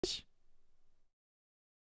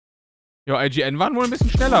Ja, IGN waren wohl ein bisschen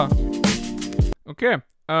schneller. Okay.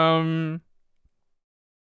 Alles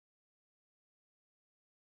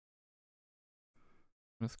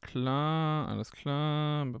klar, alles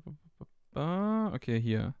klar. Okay,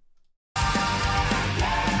 hier.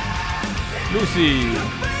 Lucy.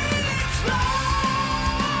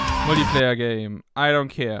 Multiplayer Game. I don't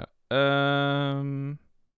care.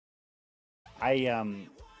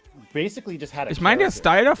 Ich meine, der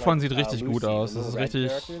Style davon sieht richtig gut aus. Das ist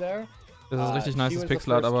richtig nices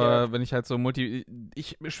Pixelart, aber wenn ich halt so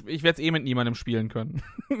Ich werde es eh mit niemandem spielen können,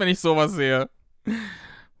 wenn ich sowas sehe.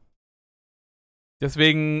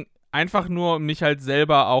 Deswegen einfach nur, um mich halt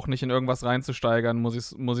selber auch nicht in irgendwas reinzusteigern,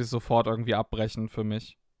 muss ich sofort irgendwie abbrechen für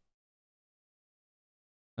mich.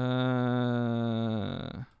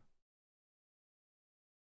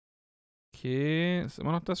 Okay, ist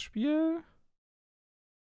immer noch das Spiel?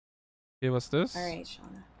 Okay, was ist das?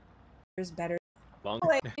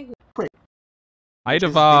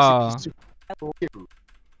 Heide war.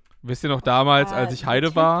 Wisst ihr noch damals, als ich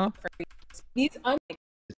Heide war?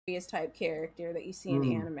 Type character that you see in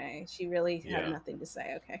anime. She really had nothing to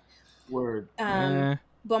say. Okay. Word.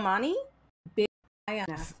 Bomani? Big.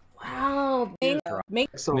 Wow. Das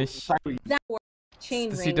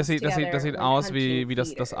sieht aus wie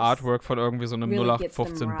das Artwork von irgendwie so einem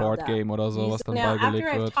 0815 Boardgame oder so, was dann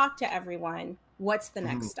beigelegt wird.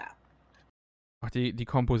 Ach, die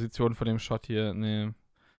Komposition von dem Shot hier, nee.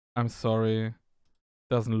 I'm sorry.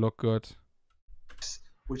 Doesn't look good.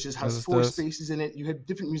 Which has 4 spaces in it. You have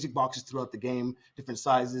different music boxes throughout the game, different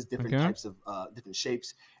sizes, different types of different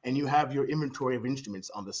shapes, and you have your inventory of instruments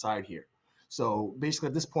on the side here. So basically,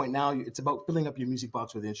 at this point now, it's about filling up your music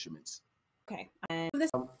box with instruments. Okay.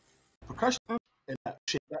 Percussion and that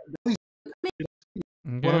shape. Okay.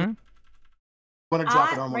 You want to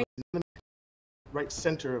drop it on the right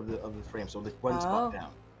center of the frame, so like one spot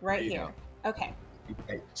down. Right here. Okay.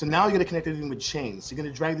 Okay. So now you're gonna connect everything with chains. You're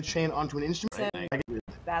gonna drag the chain onto an instrument.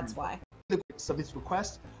 That's why. Submit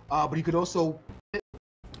request, but you could also.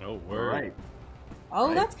 Oh, word. Right. Oh,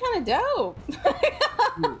 right. That's kind of dope.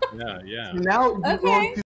 Yeah. So now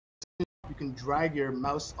you can drag your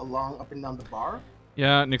mouse along up and down the bar.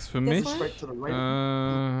 Ja, nix für mich. Right to the right.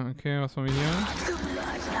 Okay, was haben wir hier?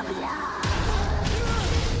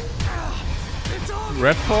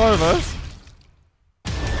 Redfall, was?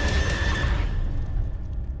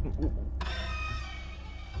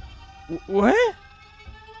 What?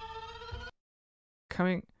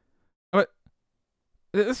 Coming. Aber.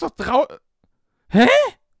 Das ist doch Hä?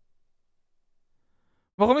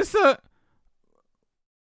 Warum ist da.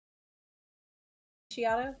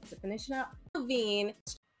 Levine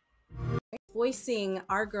voicing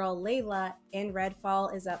our girl Layla in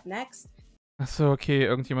Redfall is up next. Achso, okay,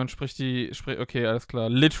 irgendjemand spricht okay, alles klar.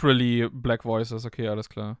 Literally Black Voices, okay, alles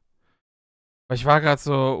klar. Weil ich war gerade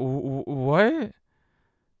so, what?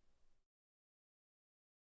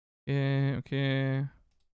 Okay.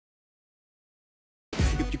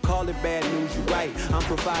 If you call it bad news, you're right. I'm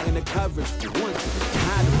providing the coverage for one.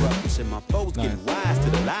 Tired of rubbish, and my foes getting wise to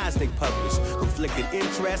the lies they publish. Conflicted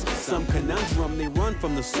interests, some conundrum. They run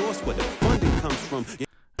from the source where the funding comes from.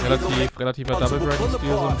 Relativer Double Dragon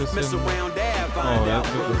Stil so ein bisschen. Oh, ja, das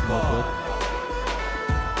ist noch gut.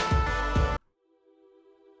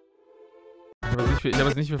 Ich habe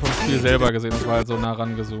es nicht mehr vom Spiel selber gesehen, ich war halt so nah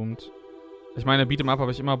rangezoomt. Ich meine, Beat'em Up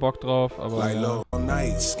habe ich immer Bock drauf, aber ja.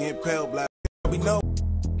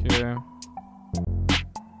 Okay.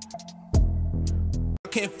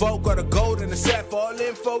 Can't folk or the gold in the sack, fall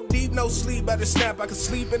in folk deep, no sleep by the snap. I can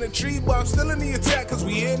sleep in a tree, but I'm still in the attack, cause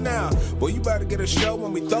we here now. Boy, you better get a show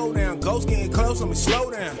when we throw down. Ghost getting close when we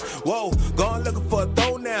slow down. Whoa, gone looking for a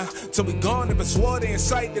throw now. Till we gone, if it's water in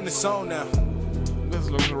sight, then it's on now. This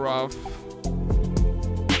looks rough.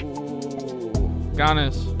 Gar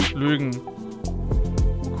nicht. Lügen.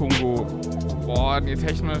 Kungo. Boah, nee,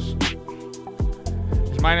 technisch.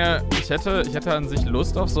 Ich meine, ich hätte an sich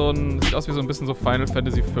Lust auf so ein, sieht aus wie so ein bisschen so Final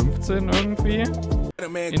Fantasy 15 irgendwie.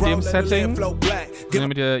 In dem Setting.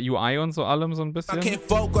 Mit der UI und so allem so ein bisschen.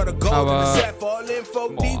 Aber, boah.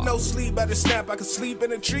 Ist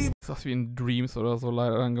das wie in Dreams oder so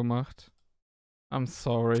leider dann gemacht. I'm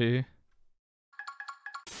sorry.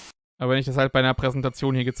 Aber wenn ich das halt bei einer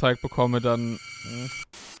Präsentation hier gezeigt bekomme, dann...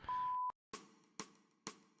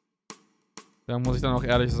 Da muss ich dann auch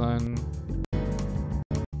ehrlich sein.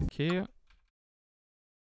 Okay.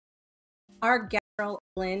 Okay,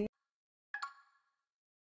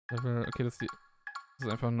 das ist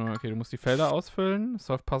einfach nur... Okay, du musst die Felder ausfüllen.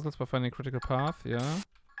 Solve Puzzles by finding a critical path, ja.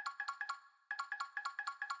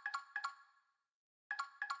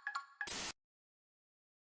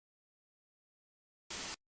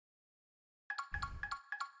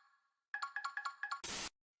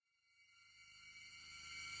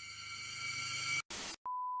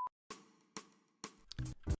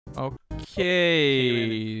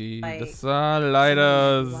 Okay. Das sah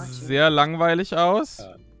leider sehr langweilig aus.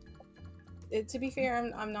 To be fair,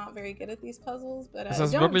 I'm not very good at these puzzles, but es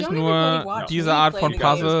ist wirklich nur diese Art von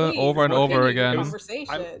Puzzle over and over again.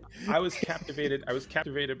 I was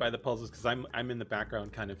captivated by the puzzles because I'm in the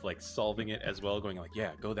background kind of like solving it as well, going like,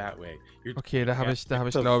 yeah, go that way. Okay, da habe ich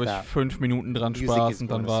glaube ich 5 Minuten dran Spaß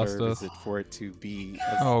und dann war's das.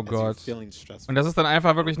 Oh Gott. Und das ist dann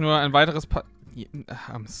einfach wirklich nur ein weiteres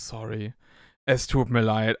I'm sorry. Es tut mir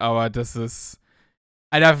leid, aber das ist...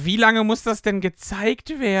 Alter, wie lange muss das denn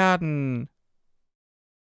gezeigt werden?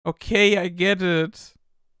 Okay, I get it.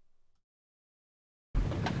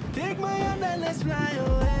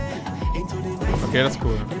 Okay, das ist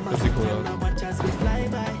cool. Das sieht cool aus.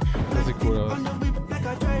 Das sieht cool aus.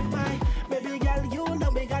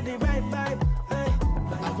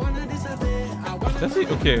 Das sieht...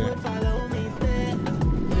 Okay.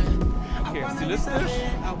 Okay,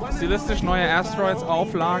 stilistisch neue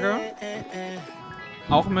Asteroids-Auflage.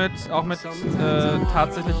 Auch mit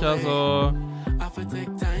tatsächlicher so...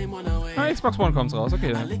 Xbox One kommt's raus,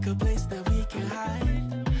 okay.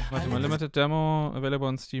 Warte mal, Limited Demo, available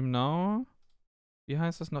on Steam now. Wie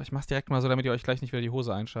heißt das noch? Ich mach's direkt mal so, damit ihr euch gleich nicht wieder die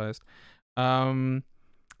Hose einscheißt.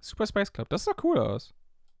 Super Space Club, das sah cool aus.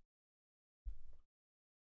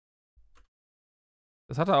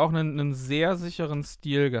 Das hatte auch einen sehr sicheren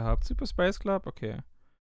Stil gehabt. Super Space Club, okay.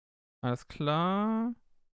 Alles klar.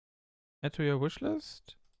 Add to your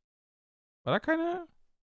wishlist. War da keine?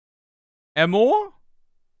 Ammo?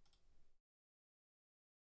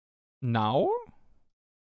 Now?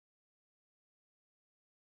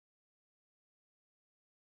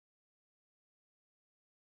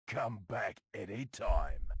 Come back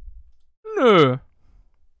anytime. Nö.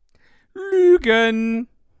 Lügen.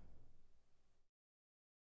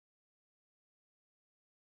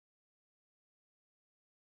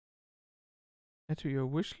 Add to your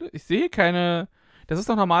wishlist? Ich sehe keine... Das ist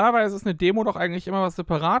doch normalerweise, ist eine Demo doch eigentlich immer was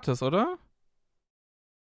Separates, oder?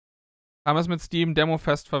 Haben wir es mit Steam Demo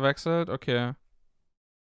Fest verwechselt? Okay.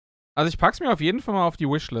 Also ich pack's mir auf jeden Fall mal auf die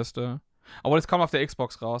Wishliste. Obwohl, es kommt auf der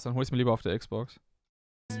Xbox raus, dann hol ich's mir lieber auf der Xbox.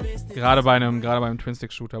 Gerade bei einem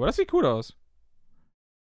Twin-Stick-Shooter. Aber das sieht cool aus.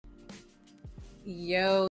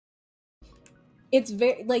 Yo. It's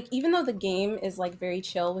very, like, even though the game is, like, very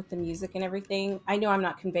chill with the music and everything, I know I'm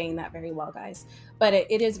not conveying that very well, guys, but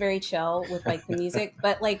it is very chill with, like, the music,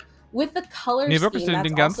 but, like, with the color scheme, wirklich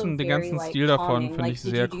den ganzen Stil davon finde ich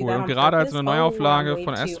sehr cool. Und gerade als eine Neuauflage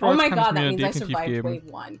von Asteroids kann ich mir definitiv geben.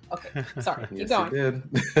 Okay, sorry, keep going.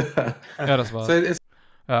 Ja, das war's.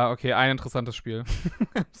 Ja, okay, ein interessantes Spiel.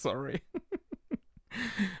 Sorry.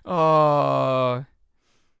 Oh...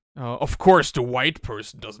 of course the white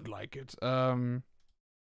person doesn't like it.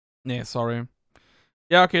 Nee, sorry.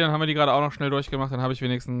 Ja, okay, dann haben wir die gerade auch noch schnell durchgemacht. Dann habe ich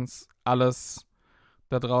wenigstens alles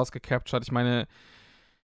da draus gecaptured. Ich meine,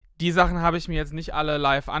 die Sachen habe ich mir jetzt nicht alle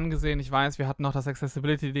live angesehen. Ich weiß, wir hatten noch das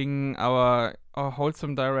Accessibility-Ding, aber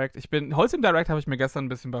Wholesome Direct. Wholesome Direct habe ich mir gestern ein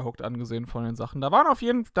bisschen bei Hooked angesehen von den Sachen. Da waren auf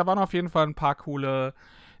jeden Fall ein paar coole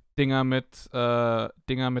Dinger mit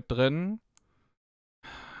drin.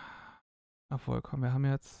 Obwohl, komm, wir haben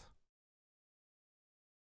jetzt...